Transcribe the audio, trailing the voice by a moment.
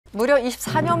무려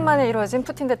 24년 만에 이루어진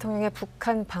푸틴 대통령의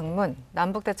북한 방문,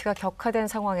 남북 대치가 격화된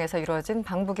상황에서 이루어진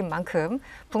방북인 만큼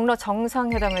북러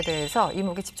정상회담에 대해서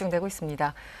이목이 집중되고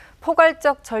있습니다.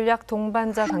 포괄적 전략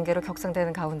동반자 관계로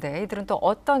격상되는 가운데 이들은 또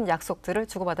어떤 약속들을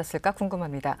주고받았을까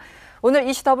궁금합니다. 오늘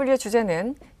ECW의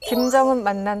주제는 김정은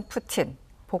만난 푸틴,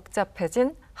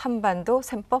 복잡해진 한반도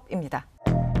셈법입니다.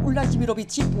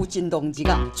 블라디미로비치 푸틴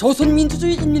동지가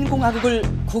조선민주주의인민공화국을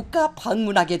국가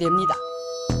방문하게 됩니다.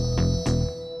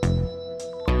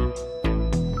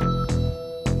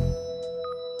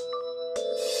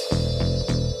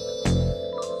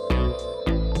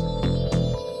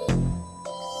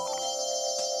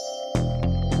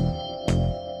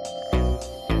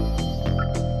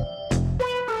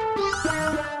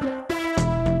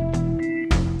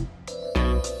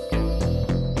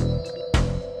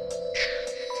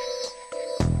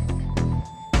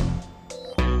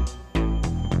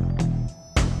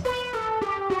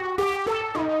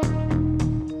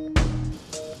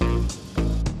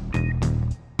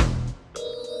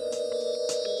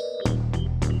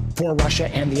 For Russia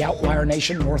and the outlier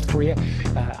nation, North Korea.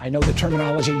 I know the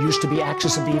terminology used to be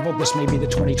axis of evil. This may be the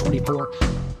 2024.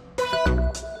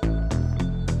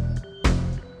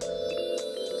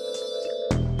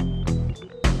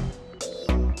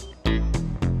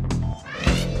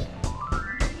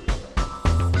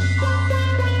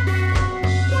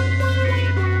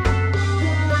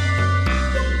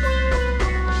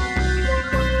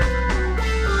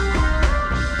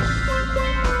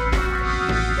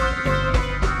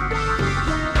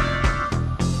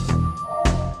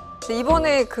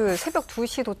 이번에 그 새벽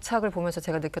 2시 도착을 보면서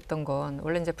제가 느꼈던 건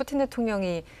원래 이제 푸틴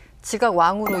대통령이 지각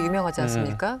왕으로 유명하지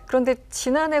않습니까? 그런데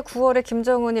지난해 9월에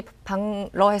김정은이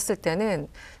방러했을 때는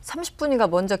 30분인가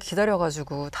먼저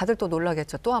기다려가지고 다들 또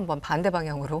놀라겠죠. 또 한 번 반대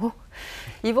방향으로.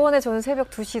 이번에 저는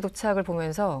새벽 2시 도착을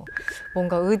보면서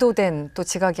뭔가 의도된 또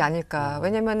지각이 아닐까.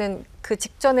 왜냐면은 그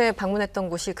직전에 방문했던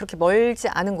곳이 그렇게 멀지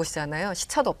않은 곳이잖아요.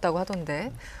 시차도 없다고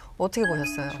하던데. 어떻게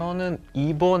보셨어요? 저는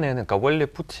이번에는, 그러니까 원래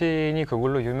푸틴이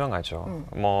그걸로 유명하죠.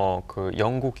 뭐 그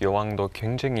영국 여왕도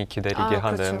굉장히 기다리게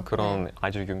하는 그렇죠. 그런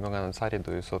아주 유명한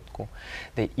사례도 있었고,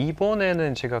 근데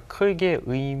이번에는 제가 크게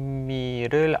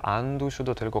의미를 안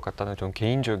두셔도 될 것 같다는 좀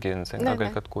개인적인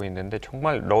생각을 갖고 있는데,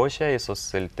 정말 러시아에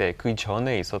있었을 때 그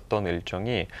전에 있었던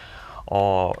일정이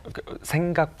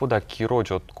생각보다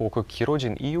길어졌고 그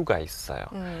길어진 이유가 있어요.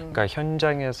 그러니까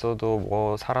현장에서도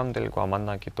뭐 사람들과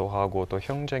만나기도 하고 또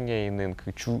현장에 있는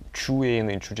그 주에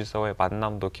있는 주지사와의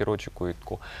만남도 길어지고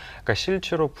있고, 그러니까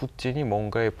실제로 푸틴이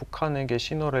뭔가에 북한에게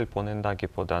신호를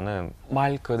보낸다기보다는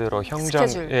말 그대로 현장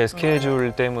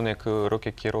스케줄 때문에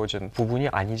그렇게 길어진 부분이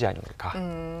아니지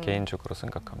않을까 개인적으로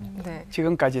생각합니다. 네.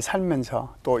 지금까지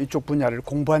살면서 또 이쪽 분야를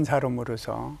공부한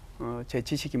사람으로서 제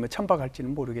지식이 뭐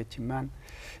천박할지는 모르겠지만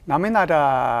남의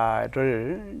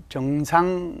나라를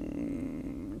정상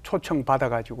초청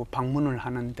받아가지고 방문을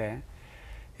하는데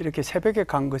이렇게 새벽에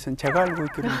간 것은 제가 알고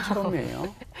있기로는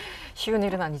처음이에요. 쉬운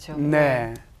일은 아니죠.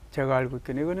 네, 제가 알고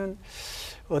있기로는 이거는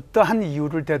어떠한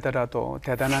이유를 대더라도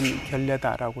대단한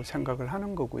결례다라고 생각을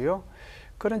하는 거고요.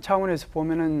 그런 차원에서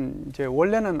보면은 이제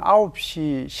원래는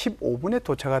 9시 15분에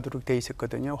도착하도록 돼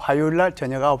있었거든요. 화요일 날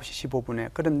저녁 9시 15분에.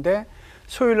 그런데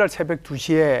수요일 날 새벽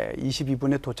 2시에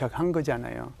 22분에 도착한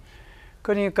거잖아요.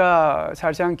 그러니까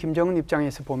사실상 김정은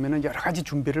입장에서 보면은 여러 가지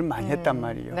준비를 많이 했단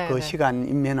말이에요. 그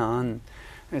시간이면은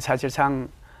사실상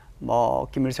뭐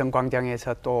김일성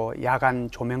광장에서 또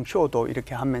야간 조명 쇼도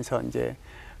이렇게 하면서 이제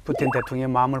푸틴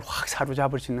대통령의 마음을 확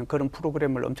사로잡을 수 있는 그런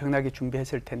프로그램을 엄청나게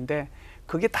준비했을 텐데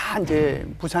그게 다 이제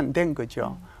무산된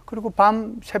거죠. 그리고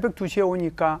밤 새벽 2시에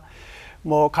오니까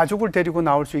뭐 가족을 데리고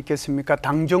나올 수 있겠습니까?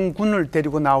 당정군을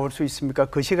데리고 나올 수 있습니까?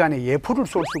 그 시간에 예포를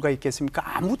쏠 수가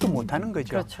있겠습니까? 아무도 못하는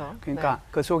거죠. 그렇죠. 그러니까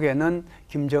그 속에는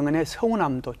김정은의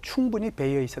서운함도 충분히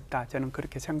배어 있었다. 저는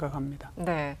그렇게 생각합니다.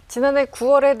 네, 지난해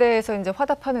 9월에 대해서 이제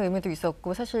화답하는 의미도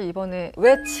있었고 사실 이번에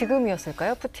왜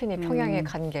지금이었을까요? 푸틴이 평양에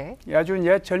간 게. 아주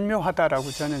이제 절묘하다라고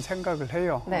저는 생각을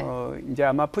해요. 네. 이제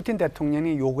아마 푸틴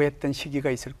대통령이 요구했던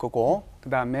시기가 있을 거고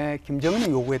그다음에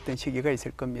김정은이 요구했던 시기가 있을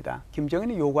겁니다.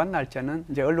 김정은이 요구한 날짜는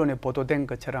이제 언론에 보도된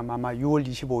것처럼 아마 6월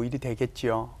 25일이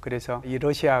되겠지요. 그래서 이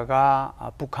러시아가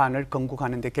북한을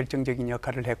건국하는 데 결정적인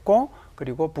역할을 했고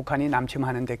그리고 북한이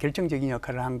남침하는 데 결정적인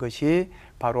역할을 한 것이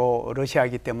바로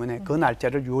러시아이기 때문에 그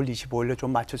날짜를 6월 25일로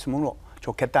좀 맞췄으면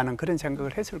좋겠다는 그런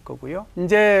생각을 했을 거고요.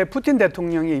 이제 푸틴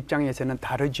대통령의 입장에서는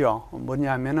다르죠.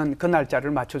 뭐냐면은 그 날짜를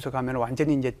맞춰서 가면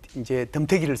완전히 이제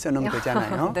덤태기를 쓰는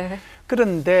거잖아요. 네.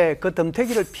 그런데 그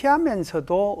덤태기를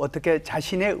피하면서도 어떻게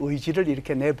자신의 의지를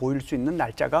이렇게 내보일 수 있는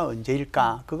날짜가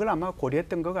언제일까? 그걸 아마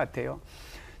고려했던 것 같아요.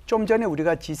 좀 전에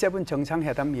우리가 G7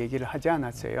 정상회담 얘기를 하지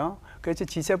않았어요. 그래서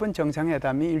G7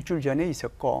 정상회담이 일주일 전에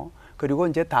있었고 그리고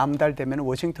이제 다음 달 되면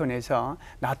워싱턴에서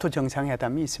나토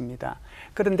정상회담이 있습니다.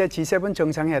 그런데 G7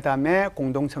 정상회담의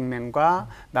공동성명과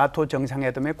나토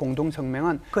정상회담의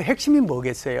공동성명은 그 핵심이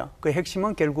뭐겠어요? 그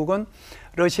핵심은 결국은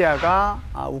러시아가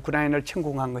우크라이나를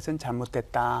침공한 것은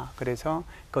잘못됐다. 그래서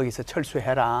거기서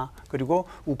철수해라. 그리고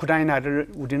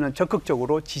우크라이나를 우리는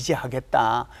적극적으로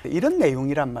지지하겠다. 이런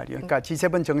내용이란 말이에요. 그러니까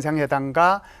G7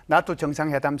 정상회담과 나토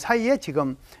정상회담 사이에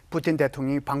지금 푸틴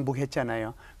대통령이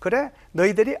방북했잖아요. 그래,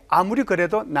 너희들이 아무리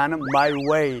그래도 나는 my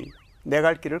way, 내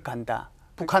갈 길을 간다.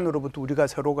 북한으로부터 우리가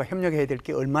서로가 협력해야 될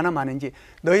게 얼마나 많은지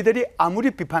너희들이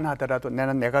아무리 비판하더라도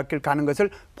나는 내 갈 길 가는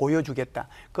것을 보여주겠다.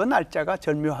 그 날짜가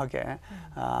절묘하게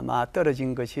아마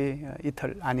떨어진 것이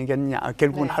이틀 아니겠냐.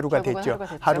 결국은 네, 하루가 결국은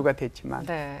됐죠. 하루가 됐지만.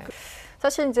 네.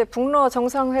 사실 이제 북러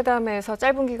정상회담에서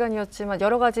짧은 기간이었지만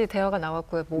여러 가지 대화가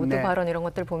나왔고요. 모두 네. 발언 이런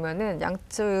것들 보면은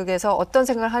양측에서 어떤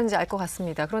생각을 하는지 알 것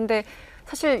같습니다. 그런데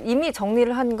사실 이미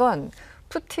정리를 한 건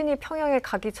푸틴이 평양에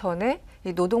가기 전에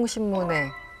이 노동신문에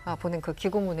보낸 그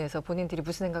기고문에서 본인들이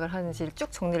무슨 생각을 하는지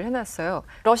쭉 정리를 해놨어요.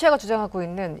 러시아가 주장하고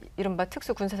있는 이른바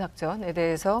특수 군사작전에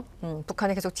대해서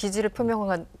북한이 계속 지지를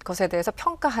표명한 것에 대해서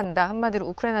평가한다. 한마디로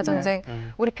우크라이나 전쟁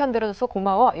우리 편 들어줘서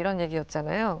고마워 이런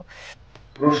얘기였잖아요.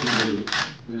 прошлом году,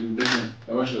 в результате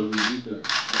вашего визита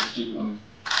достигнуто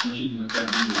значительных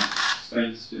продвижений в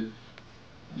строительстве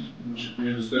наших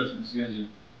межгосударственных связей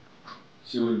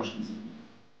сегодняшнего дня.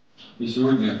 И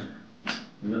сегодня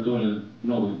готовлен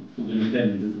новый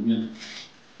фундаментальный документ,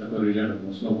 который ляжет в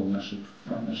основу наших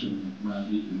отношений на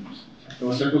длительную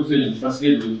перспективу. Высоко ценим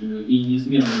последовательную и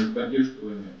неизменную поддержку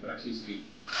российской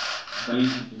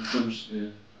политики, в том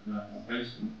числе на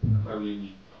украинском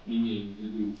направлении, имея в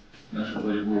виду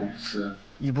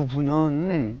이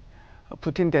부분은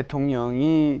푸틴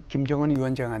대통령이 김정은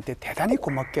위원장한테 대단히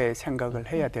고맙게 생각을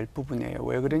해야 될 부분이에요.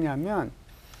 왜 그러냐면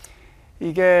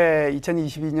이게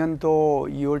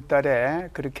 2022년도 2월 달에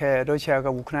그렇게 러시아가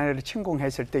우크라이나를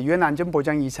침공했을 때 유엔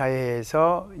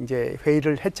안전보장이사회에서 이제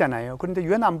회의를 했잖아요. 그런데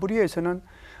유엔 안보리에서는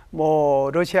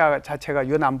뭐 러시아 자체가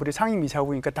유엔 안보리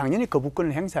상임이사국이니까 당연히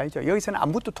거부권을 행사하죠. 여기서는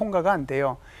아무것도 통과가 안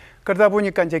돼요. 그러다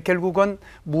보니까 이제 결국은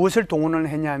무엇을 동원을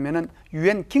했냐면은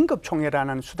유엔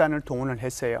긴급총회라는 수단을 동원을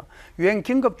했어요. 유엔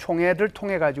긴급총회를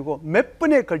통해 가지고 몇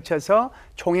번에 걸쳐서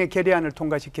총회 결의안을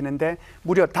통과시키는데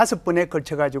무려 5번에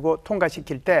걸쳐 가지고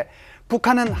통과시킬 때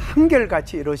북한은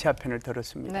한결같이 러시아 편을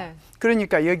들었습니다. 네.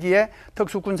 그러니까 여기에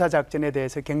특수군사작전에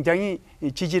대해서 굉장히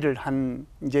지지를 한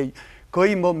이제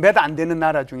거의 뭐 몇 안 되는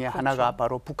나라 중에 그렇죠. 하나가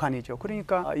바로 북한이죠.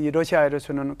 그러니까 이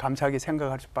러시아로서는 감사하게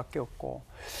생각할 수밖에 없고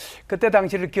그때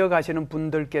당시를 기억하시는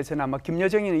분들께서는 아마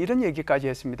김여정이는 이런 얘기까지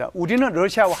했습니다. 우리는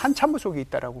러시아와 한 참모 속에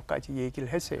있다라고까지 얘기를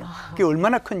했어요. 그게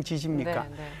얼마나 큰 지지입니까? 네,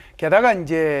 네. 게다가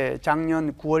이제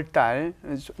작년 9월 달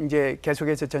이제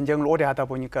계속해서 전쟁을 오래 하다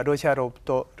보니까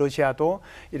러시아도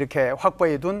이렇게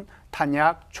확보해둔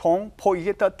탄약, 총, 포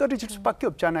이게 다 떨어질 수밖에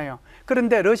없잖아요.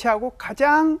 그런데 러시아하고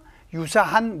가장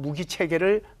유사한 무기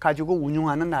체계를 가지고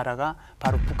운용하는 나라가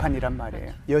바로 북한이란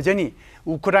말이에요. 여전히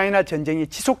우크라이나 전쟁이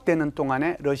지속되는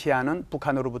동안에 러시아는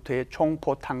북한으로부터의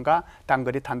총포탄과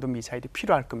단거리 탄도미사일이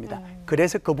필요할 겁니다.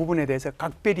 그래서 그 부분에 대해서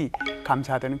각별히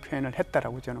감사하다는 표현을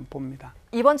했다라고 저는 봅니다.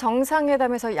 이번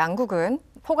정상회담에서 양국은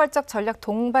포괄적 전략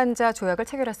동반자 조약을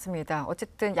체결했습니다.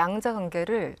 어쨌든 양자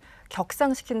관계를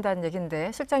격상시킨다는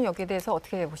얘기인데 실장님 여기에 대해서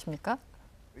어떻게 보십니까?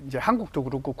 이제 한국도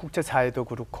그렇고 국제사회도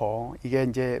그렇고 이게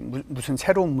이제 무슨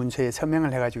새로운 문서에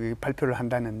서명을 해가지고 발표를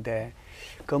한다는데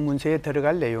그 문서에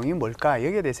들어갈 내용이 뭘까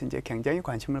여기에 대해서 이제 굉장히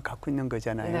관심을 갖고 있는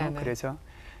거잖아요. 네네. 그래서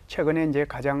최근에 이제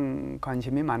가장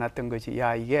관심이 많았던 것이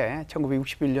야 이게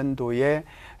 1961년도에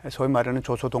소위 말하는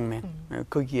조소동맹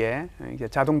거기에 이제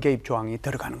자동 개입 조항이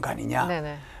들어가는 거 아니냐.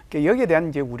 네네. 여기에 대한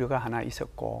이제 우려가 하나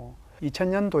있었고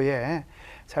 2000년도에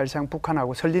사실상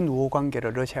북한하고 설린 우호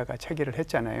관계를 러시아가 체결을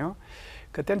했잖아요.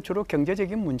 그때는 주로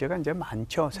경제적인 문제가 이제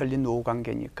많죠. 설린 우호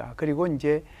관계니까. 그리고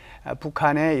이제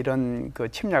북한의 이런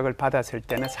그 침략을 받았을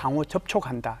때는 상호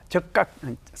접촉한다.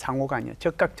 상호가 아니에요.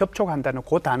 적각 접촉한다는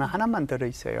그 단어 하나만 들어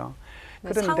있어요.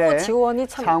 그런데 상호 지원이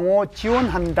참 상호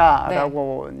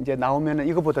지원한다라고 네. 이제 나오면은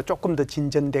이거보다 조금 더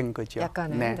진전된 거죠.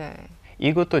 약간은. 네. 네.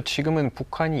 이것도 지금은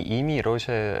북한이 이미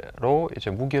러시아로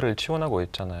이제 무기를 지원하고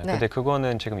있잖아요. 네. 근데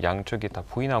그거는 지금 양쪽이 다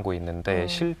부인하고 있는데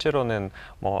실제로는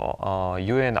뭐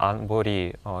유엔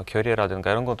안보리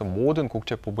결의라든가 이런 것도 모든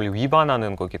국제법을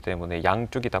위반하는 거기 때문에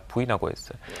양쪽이 다 부인하고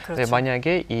있어요. 그렇죠. 근데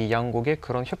만약에 이 양국에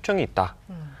그런 협정이 있다.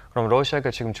 그럼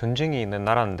러시아가 지금 전쟁이 있는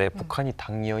나라인데 북한이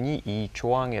당연히 이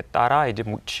조항에 따라 이제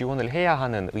지원을 해야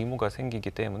하는 의무가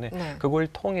생기기 때문에 네. 그걸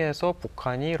통해서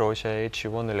북한이 러시아에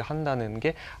지원을 한다는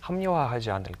게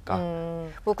합리화하지 않을까.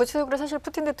 뭐 구체적으로 사실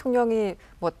푸틴 대통령이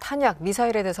뭐 탄약,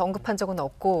 미사일에 대해서 언급한 적은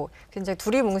없고 굉장히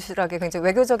두리뭉실하게 굉장히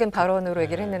외교적인 발언으로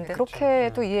얘기를 했는데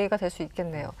그렇게도 이해가 될 수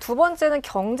있겠네요. 두 번째는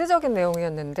경제적인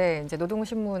내용이었는데 이제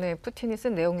노동신문에 푸틴이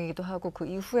쓴 내용이기도 하고 그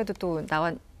이후에도 또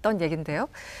나왔던 얘기인데요.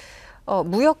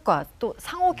 무역과 또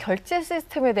상호 결제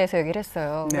시스템에 대해서 얘기를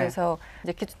했어요. 네. 그래서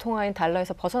이제 기초통화인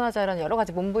달러에서 벗어나자라는 여러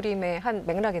가지 몸부림의 한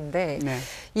맥락인데 네.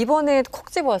 이번에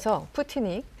콕 집어서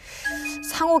푸틴이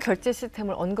상호 결제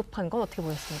시스템을 언급한 건 어떻게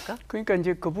보였습니까? 그러니까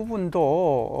이제 그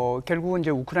부분도 결국은 이제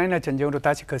우크라이나 전쟁으로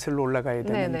다시 거슬러 올라가야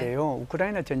되는데요. 네네.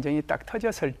 우크라이나 전쟁이 딱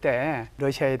터졌을 때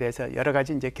러시아에 대해서 여러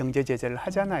가지 이제 경제 제재를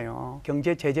하잖아요.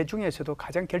 경제 제재 중에서도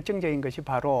가장 결정적인 것이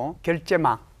바로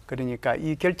결제망. 그러니까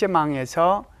이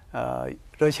결제망에서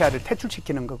러시아를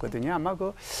퇴출시키는 거거든요. 아마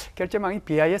그 결제망이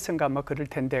BIS인가 아마 그럴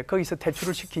텐데 거기서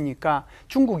퇴출을 시키니까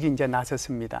중국이 이제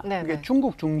나섰습니다. 그러니까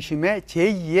중국 중심의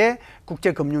제2의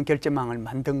국제금융 결제망을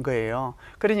만든 거예요.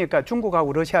 그러니까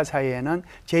중국하고 러시아 사이에는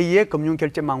제2의 금융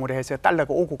결제망으로 해서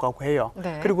달러가 오고 가고 해요.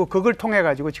 네. 그리고 그걸 통해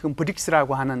가지고 지금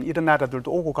브릭스라고 하는 이런 나라들도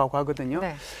오고 가고 하거든요.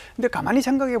 네. 근데 가만히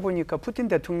생각해 보니까 푸틴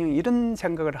대통령이 이런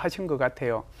생각을 하신 것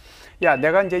같아요. 야,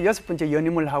 내가 이제 6번째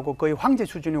연임을 하고 거의 황제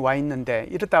수준에 와 있는데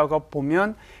이러다가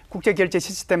보면 국제 결제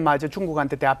시스템마저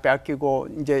중국한테 다 빼앗기고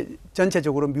이제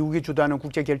전체적으로 미국이 주도하는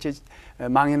국제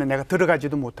결제망에는 내가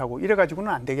들어가지도 못하고 이래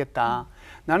가지고는 안 되겠다.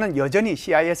 나는 여전히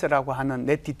CIS라고 하는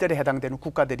내 뒷뜰에 해당되는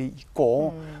국가들이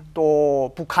있고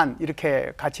또 북한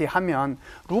이렇게 같이 하면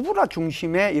루블화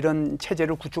중심의 이런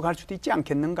체제를 구축할 수도 있지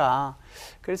않겠는가.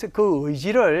 그래서 그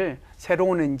의지를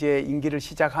새로운 이제 임기를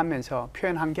시작하면서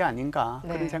표현한 게 아닌가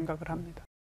그런 생각을 합니다.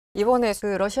 이번에 그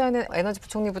러시아는 에너지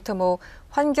부총리부터 뭐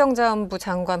환경자원부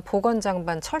장관,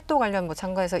 보건장관, 철도 관련 뭐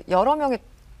장관에서 여러 명이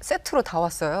세트로 다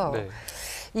왔어요. 네.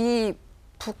 이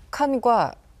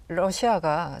북한과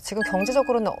러시아가 지금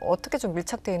경제적으로는 어떻게 좀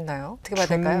밀착돼 있나요? 어떻게 봐야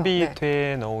될까요?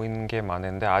 준비돼 놓은 게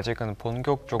많은데 아직은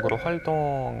본격적으로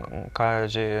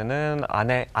활동까지는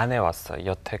안 해왔어요.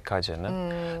 여태까지는.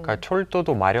 그러니까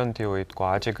철도도 마련되어 있고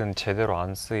아직은 제대로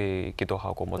안 쓰이기도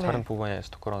하고 뭐 다른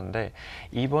부분에서도 그런데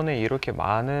이번에 이렇게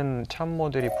많은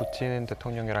참모들이 푸틴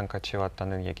대통령이랑 같이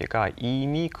왔다는 얘기가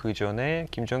이미 그 전에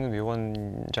김정은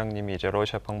위원장님이 이제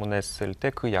러시아 방문했을 때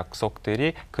그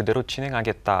약속들이 그대로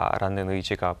진행하겠다라는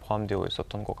의지가 포함되어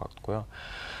있었던 것 같고요.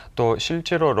 또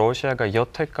실제로 러시아가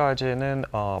여태까지는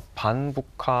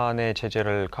반북한의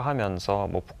제재를 가하면서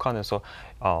뭐 북한에서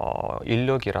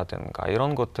인력이라든가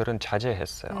이런 것들은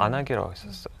자제했어요. 안 하기로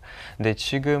했었어요. 근데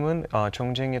지금은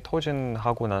정쟁이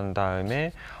터진하고 난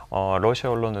다음에 러시아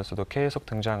언론에서도 계속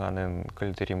등장하는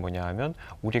글들이 뭐냐 하면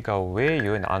우리가 왜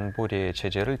유엔 안보리의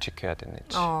제재를 지켜야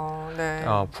되는지.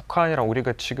 북한이랑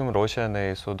우리가 지금 러시아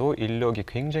내에서도 인력이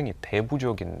굉장히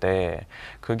대부족인데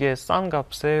그게 싼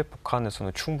값에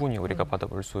북한에서는 충분히 우리가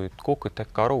받아볼 수 있고 그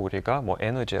대가로 우리가 뭐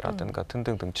에너지라든가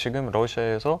등등등 지금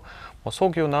러시아에서 뭐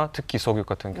석유나 특히 석유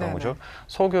같은 경우죠.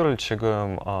 석유를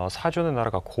지금 사주는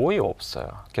나라가 거의 없어요.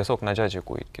 계속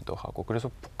낮아지고 있기도 하고 그래서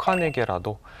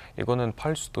북한에게라도 이거는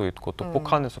팔 수도 있고 또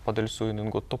북한에서 받을 수 있는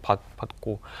것도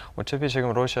받고 어차피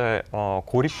지금 러시아에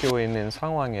고립되어 있는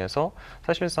상황에서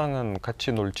사실상은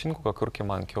같이 놀 친구가 그렇게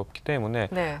많게 없기 때문에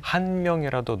한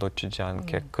명이라도 놓치지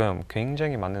않게끔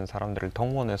굉장히 많은 사람들을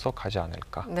동원해서 가지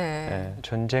않을까.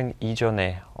 전쟁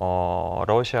이전에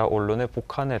러시아 언론의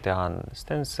북한에 대한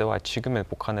스탠스와 지금의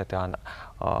북한에 대한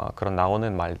그런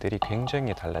나오는 말들이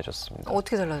굉장히 달라졌습니다.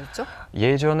 어떻게 달라졌죠?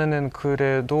 예전에는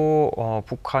그래도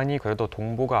북한이 그래도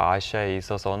동북아 아시아에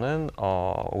있어서는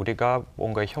우리가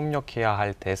뭔가 협력해야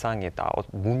할 대상이다.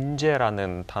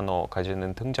 문제라는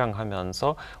단어까지는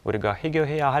등장하면서 우리가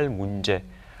해결해야 할 문제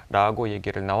라고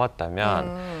얘기를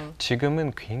나왔다면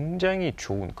지금은 굉장히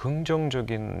좋은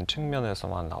긍정적인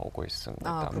측면에서만 나오고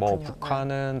있습니다. 뭐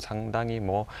북한은 상당히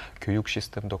뭐 교육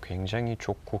시스템도 굉장히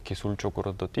좋고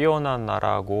기술적으로도 뛰어난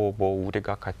나라고 뭐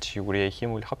우리가 같이 우리의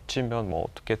힘을 합치면 뭐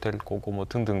어떻게 될 거고 뭐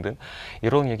등등등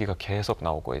이런 얘기가 계속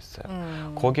나오고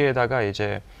있어요. 거기에다가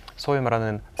이제 소위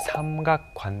말하는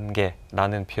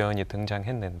삼각관계라는 표현이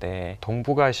등장했는데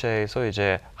동북아시아에서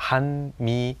이제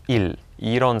한미일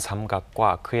이런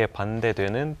삼각과 그에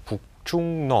반대되는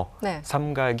북중러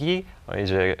삼각이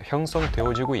이제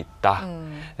형성되어지고 있다.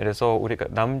 그래서 우리가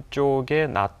남쪽의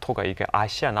나토가 이게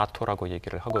아시아 나토라고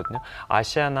얘기를 하거든요.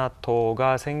 아시아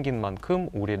나토가 생긴 만큼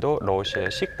우리도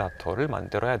러시아식 나토를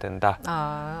만들어야 된다.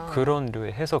 그런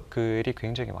류의 해석글이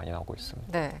굉장히 많이 나오고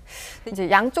있습니다.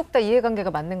 이제 양쪽 다 이해관계가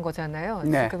맞는 거잖아요.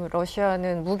 지금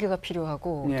러시아는 무기가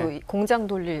필요하고 또 공장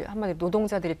돌릴 한마디로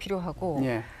노동자들이 필요하고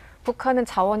북한은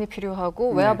자원이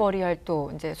필요하고 네. 외화벌이할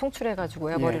또 이제 송출해가지고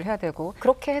외화벌이를 예. 해야 되고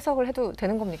그렇게 해석을 해도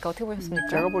되는 겁니까? 어떻게 보셨습니까?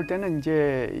 제가 볼 때는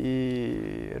이제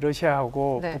이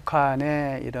러시아하고 네.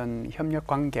 북한의 이런 협력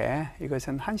관계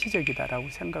이것은 한시적이다라고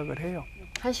생각을 해요.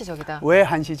 한시적이다. 왜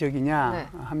한시적이냐 네.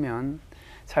 하면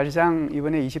사실상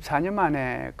이번에 24년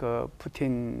만에 그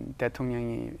푸틴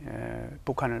대통령이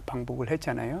북한을 방북을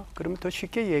했잖아요. 그러면 더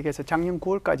쉽게 얘기해서 작년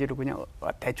 9월까지로 그냥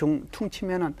대충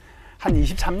퉁치면은 한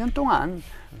 23년 동안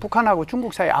북한하고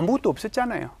중국 사이에 아무것도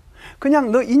없었잖아요.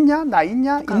 그냥 너 있냐 나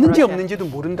있냐 있는지 러시아. 없는지도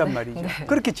모른단 말이죠. 네.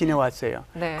 그렇게 지내왔어요.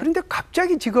 네. 그런데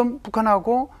갑자기 지금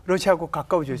북한하고 러시아하고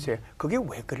가까워졌어요. 그게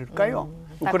왜 그럴까요?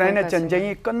 딱 우크라이나 거기까지.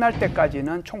 전쟁이 끝날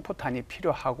때까지는 총포탄이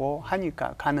필요하고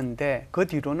하니까 가는데 그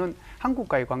뒤로는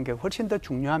한국과의 관계가 훨씬 더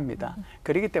중요합니다.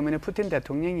 그렇기 때문에 푸틴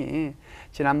대통령이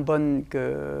지난번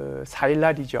그 4일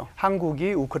날이죠.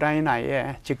 한국이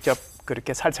우크라이나에 직접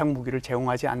그렇게 살상 무기를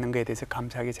제공하지 않는 것에 대해서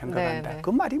감사하게 생각한다. 네, 네. 그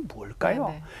말이 뭘까요?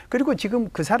 네, 네. 그리고 지금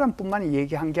그 사람뿐만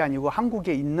얘기한 게 아니고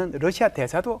한국에 있는 러시아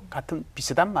대사도 같은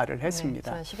비슷한 말을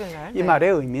했습니다. 네, 지난 10일 날. 이 말의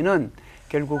의미는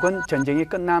결국은 전쟁이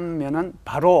끝나면은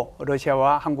바로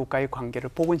러시아와 한국과의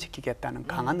관계를 복원시키겠다는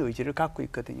강한 의지를 갖고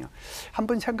있거든요.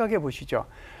 한번 생각해 보시죠.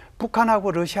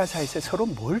 북한하고 러시아 사이에서 서로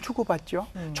뭘 주고받죠?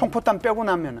 총포탄 빼고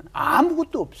나면은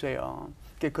아무것도 없어요.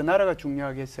 그 나라가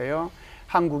중요하겠어요.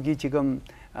 한국이 지금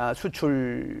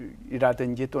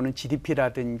수출이라든지 또는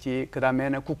GDP라든지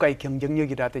그다음에는 국가의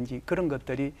경쟁력이라든지 그런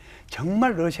것들이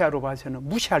정말 러시아로 봐서는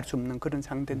무시할 수 없는 그런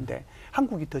상대인데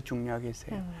한국이 더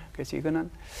중요하겠어요. 그래서 이거는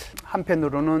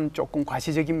한편으로는 조금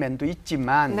과시적인 면도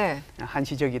있지만 네.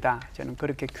 한시적이다. 저는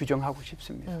그렇게 규정하고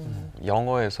싶습니다.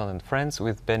 영어에서는 friends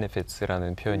with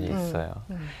benefits라는 표현이 있어요.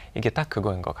 이게 딱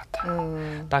그거인 것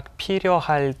같아요. 딱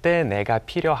필요할 때 내가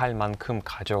필요할 만큼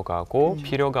가져가고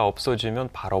필요가 없어지면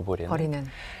바로 버리는.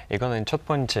 이거는 첫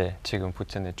번째 지금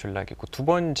푸틴의 전략이고 두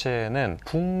번째는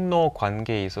북러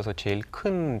관계에 있어서 제일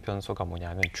큰 변수가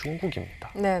뭐냐면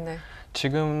중국입니다. 네네.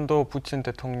 지금도 푸틴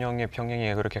대통령의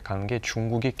평양에 그렇게 간 게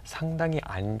중국이 상당히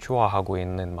안 좋아하고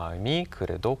있는 마음이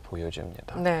그래도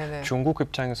보여집니다. 네네. 중국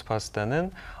입장에서 봤을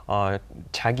때는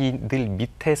자기들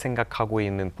밑에 생각하고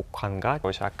있는 북한과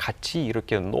러시아 같이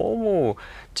이렇게 너무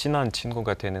친한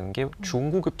친구가 되는 게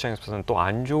중국 입장에서는 또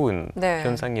안 좋은 네.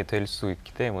 현상이 될 수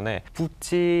있기 때문에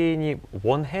푸틴이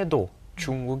원해도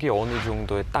중국이 어느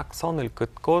정도의 딱 선을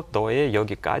긋고 너의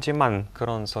여기까지만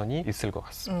그런 선이 있을 것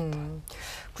같습니다.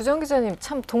 구정 기자님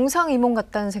참 동상이몽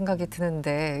같다는 생각이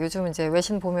드는데 요즘 이제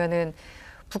외신 보면은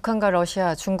북한과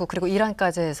러시아, 중국 그리고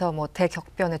이란까지 해서 뭐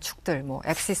대격변의 축들, 뭐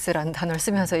엑시스라는 단어를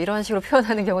쓰면서 이런 식으로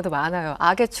표현하는 경우도 많아요.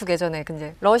 악의 축 예전에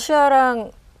근데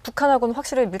러시아랑 북한하고는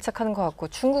확실히 밀착하는 것 같고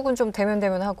중국은 좀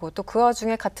대면대면하고 또 그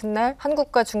와중에 같은 날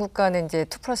한국과 중국 간에 이제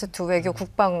 2+2 외교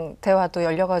국방 대화도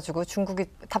열려가지고 중국이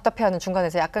답답해하는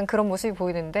중간에서 약간 그런 모습이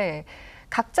보이는데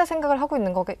각자 생각을 하고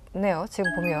있는 거겠네요.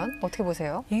 지금 보면 어떻게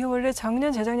보세요? 이게 원래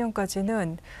작년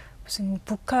재작년까지는 무슨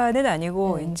북한은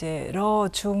아니고 이제 러,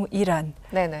 중, 이란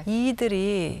네네.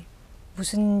 이들이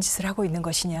무슨 짓을 하고 있는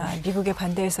것이냐. 미국에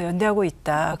반대해서 연대하고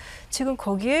있다. 지금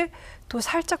거기에 또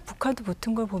살짝 북한도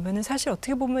붙은 걸 보면은 사실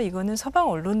어떻게 보면 이거는 서방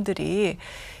언론들이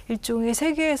일종의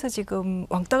세계에서 지금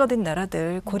왕따가 된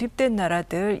나라들, 고립된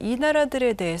나라들, 이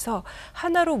나라들에 대해서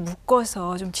하나로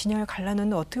묶어서 좀 진영을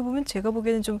갈라놓는 어떻게 보면 제가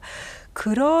보기에는 좀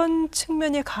그런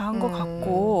측면이 강한 것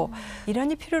같고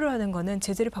이란이 필요로 하는 거는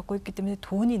제재를 받고 있기 때문에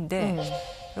돈인데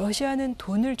러시아는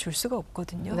돈을 줄 수가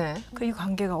없거든요. 네. 그 이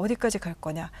관계가 어디까지 갈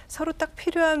거냐. 서로 딱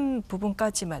필요한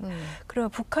부분까지만. 그러면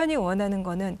북한이 원하는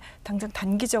거는 당장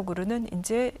단기적으로는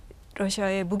이제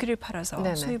러시아에 무기를 팔아서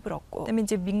네네. 수입을 얻고 그다음에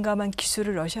이제 민감한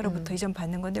기술을 러시아로부터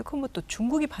이전받는 건데 그건 뭐 또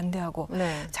중국이 반대하고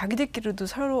네. 자기들끼리도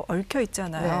서로 얽혀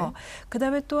있잖아요. 네.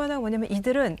 그다음에 또 하나 뭐냐면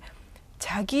이들은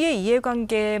자기의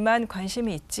이해관계만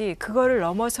관심이 있지 그거를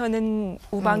넘어서는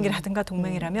우방이라든가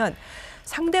동맹이라면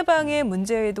상대방의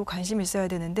문제에도 관심이 있어야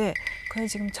되는데 그건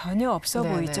지금 전혀 없어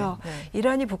네네. 보이죠. 네.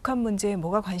 이란이 북한 문제에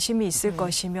뭐가 관심이 있을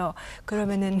것이며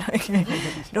그러면은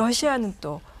러시아는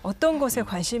또 어떤 것에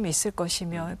관심이 있을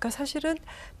것이며 그러니까 사실은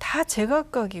다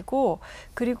제각각이고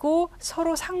그리고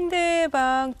서로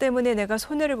상대방 때문에 내가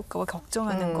손해를 볼까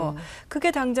걱정하는 거 그게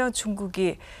당장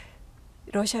중국이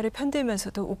러시아를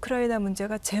편들면서도 우크라이나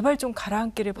문제가 제발 좀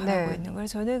가라앉기를 바라고 네. 있는 거예요.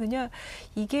 저는 그냥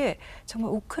이게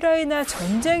정말 우크라이나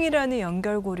전쟁이라는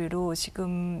연결고리로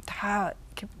지금 다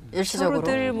이렇게 일시적으로.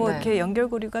 서로들 뭐 네. 이렇게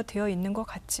연결고리가 되어 있는 것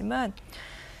같지만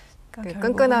그러니까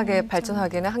끈끈하게 결국은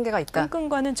발전하기에는 한계가 있다.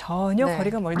 끈끈과는 전혀 네.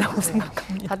 거리가 멀다고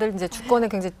생각합니다. 다들 이제 주권에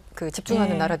굉장히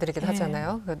집중하는 예, 나라들이긴 예.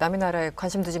 하잖아요. 그 남의 나라에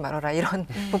관심 두지 말아라 이런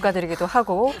국가들이기도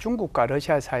하고. 중국과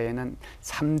러시아 사이에는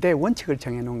 3대 원칙을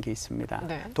정해놓은 게 있습니다.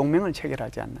 네. 동맹을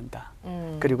체결하지 않는다.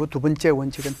 그리고 두 번째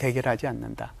원칙은 대결하지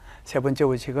않는다. 세 번째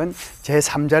원칙은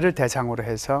제3자를 대상으로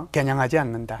해서 겨냥하지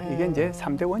않는다. 이게 이제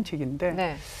 3대 원칙인데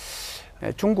네.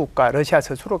 중국과 러시아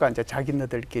스스로가 이제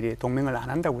자기네들끼리 동맹을 안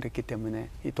한다고 그랬기 때문에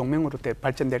이 동맹으로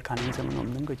발전될 가능성은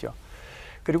없는 거죠.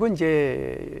 그리고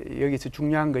이제 여기서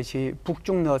중요한 것이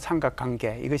북중러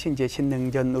삼각관계, 이것이 이제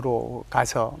신냉전으로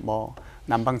가서 뭐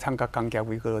남방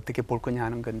삼각관계하고 이걸 어떻게 볼 거냐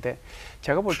하는 건데,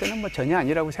 제가 볼 때는 뭐 전혀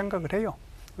아니라고 생각을 해요.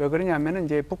 왜 그러냐면은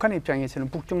이제 북한의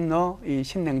입장에서는 북중러 이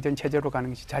신냉전 체제로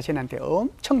가는 것이 자신한테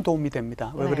엄청 도움이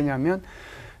됩니다. 왜 그러냐면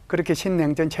그렇게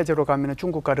신냉전 체제로 가면은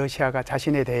중국과 러시아가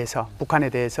자신에 대해서, 북한에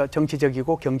대해서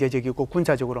정치적이고 경제적이고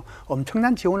군사적으로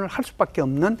엄청난 지원을 할 수밖에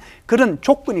없는 그런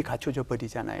조건이 갖춰져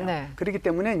버리잖아요. 네. 그렇기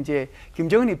때문에 이제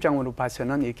김정은 입장으로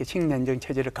봐서는 이렇게 신냉전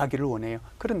체제를 가기를 원해요.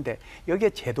 그런데 여기에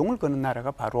제동을 거는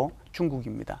나라가 바로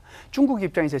중국입니다. 중국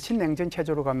입장에서 신냉전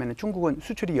체제로 가면은 중국은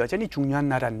수출이 여전히 중요한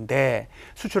나라인데,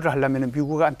 수출을 하려면은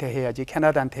미국한테 해야지,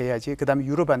 캐나다한테 해야지, 그다음에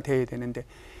유럽한테 해야 되는데,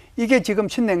 이게 지금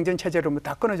신냉전 체제로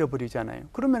다 끊어져 버리잖아요.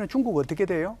 그러면 중국 어떻게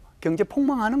돼요? 경제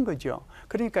폭망하는 거죠.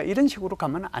 그러니까 이런 식으로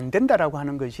가면 안 된다라고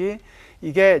하는 것이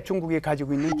이게 중국이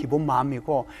가지고 있는 기본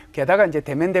마음이고, 게다가 이제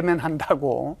대면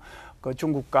한다고 그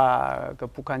중국과 그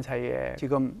북한 사이에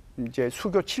지금 이제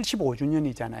수교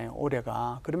 75주년이잖아요,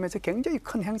 올해가. 그러면서 굉장히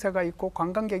큰 행사가 있고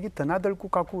관광객이 드나들고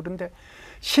가고 그런데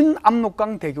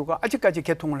신압록강 대교가 아직까지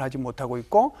개통을 하지 못하고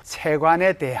있고,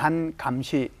 세관에 대한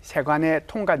감시, 세관의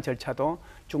통관 절차도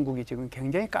중국이 지금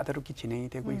굉장히 까다롭게 진행이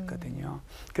되고 있거든요.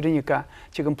 그러니까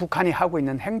지금 북한이 하고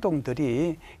있는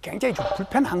행동들이 굉장히 좀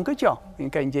불편한 거죠.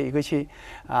 그러니까 이제 이것이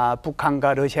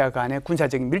북한과 러시아 간의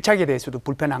군사적인 밀착에 대해서도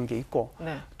불편한 게 있고,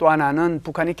 네. 또 하나는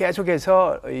북한이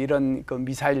계속해서 이런 그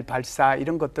미사일 발사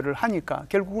이런 것들을 하니까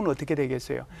결국은 어떻게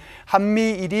되겠어요?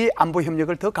 한미일이 안보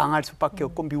협력을 더 강할 수밖에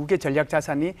없고, 미국의 전략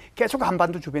자산이 계속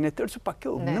한반도 주변에 뜰 수밖에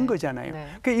없는 거잖아요. 네.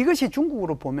 그러니까 이것이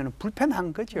중국으로 보면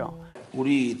불편한 거죠.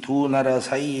 우리 두 나라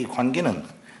사이 관계는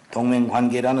동맹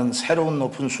관계라는 새로운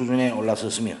높은 수준에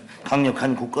올라섰으며,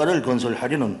 강력한 국가를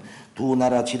건설하려는 두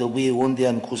나라 지도부의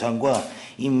원대한 구상과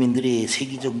인민들의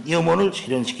세계적 염원을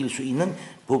실현시킬 수 있는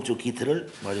법적 기틀을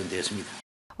마련되었습니다.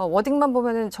 워딩만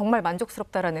보면은 정말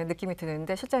만족스럽다라는 느낌이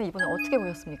드는데, 실장님 이번에 어떻게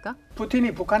보셨습니까?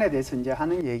 푸틴이 북한에 대해서 이제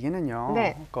하는 얘기는요.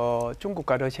 네. 그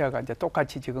중국과 러시아가 이제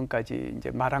똑같이 지금까지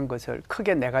이제 말한 것을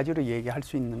크게 네 가지로 얘기할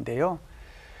수 있는데요.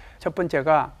 첫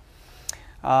번째가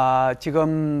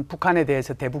지금 북한에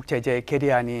대해서 대북 제재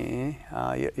결의안이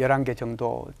 11개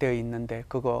정도 되어 있는데,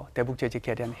 그거 대북 제재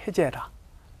결의안 해제해라,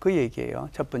 그 얘기예요.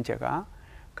 첫 번째가.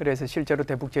 그래서 실제로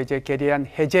대북 제재 결의안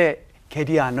해제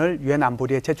결의안을 유엔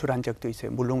안보리에 제출한 적도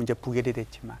있어요. 물론 이제 부결이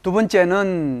됐지만. 두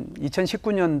번째는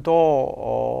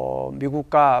 2019년도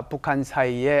미국과 북한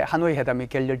사이에 하노이 회담이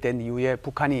결렬된 이후에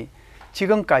북한이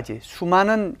지금까지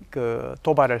수많은 그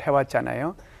도발을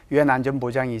해왔잖아요. 유엔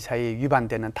안전보장이사에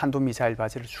위반되는 탄도미사일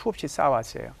바세를 수없이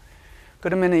쌓아왔어요.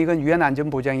 그러면 이건 유엔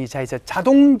안전보장이사에서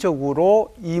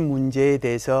자동적으로 이 문제에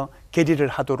대해서 결의를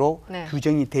하도록 네.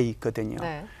 규정이 돼 있거든요.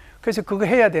 네. 그래서 그거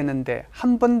해야 되는데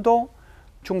한 번도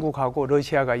중국하고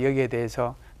러시아가 여기에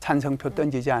대해서 찬성표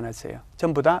던지지 않았어요.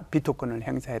 전부 다 비토권을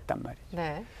행사했단 말이죠.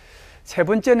 네. 세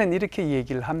번째는 이렇게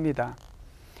얘기를 합니다.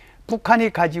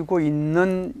 북한이 가지고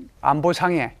있는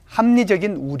안보상의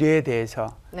합리적인 우려에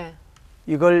대해서 네.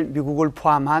 이걸 미국을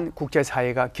포함한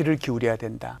국제사회가 귀를 기울여야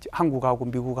된다. 한국하고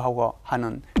미국하고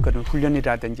하는 그런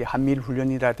훈련이라든지 한미일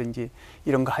훈련이라든지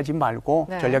이런 거 하지 말고,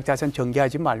 네. 전략자산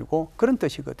전개하지 말고, 그런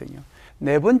뜻이거든요.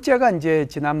 네 번째가 이제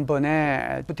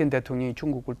지난번에 푸틴 대통령이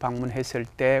중국을 방문했을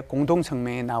때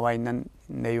공동성명에 나와 있는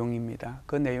내용입니다.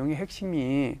 그 내용의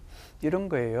핵심이 이런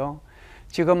거예요.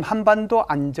 지금 한반도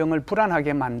안정을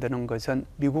불안하게 만드는 것은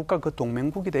미국과 그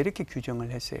동맹국이다, 이렇게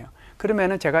규정을 했어요.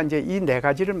 그러면은 제가 이제 이 네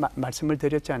가지를 말씀을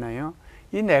드렸잖아요.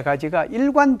 이 네 가지가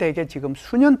일관되게 지금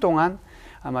수년 동안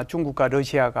아마 중국과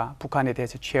러시아가 북한에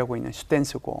대해서 취하고 있는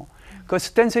스탠스고, 그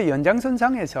스탠스의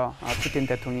연장선상에서 푸틴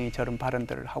대통령이 저런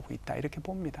발언들을 하고 있다, 이렇게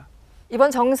봅니다. 이번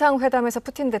정상회담에서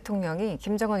푸틴 대통령이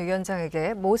김정은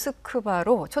위원장에게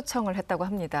모스크바로 초청을 했다고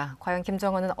합니다. 과연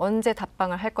김정은은 언제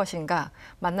답방을 할 것인가,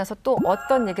 만나서 또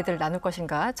어떤 얘기들을 나눌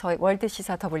것인가, 저희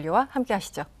월드시사W와 함께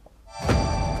하시죠.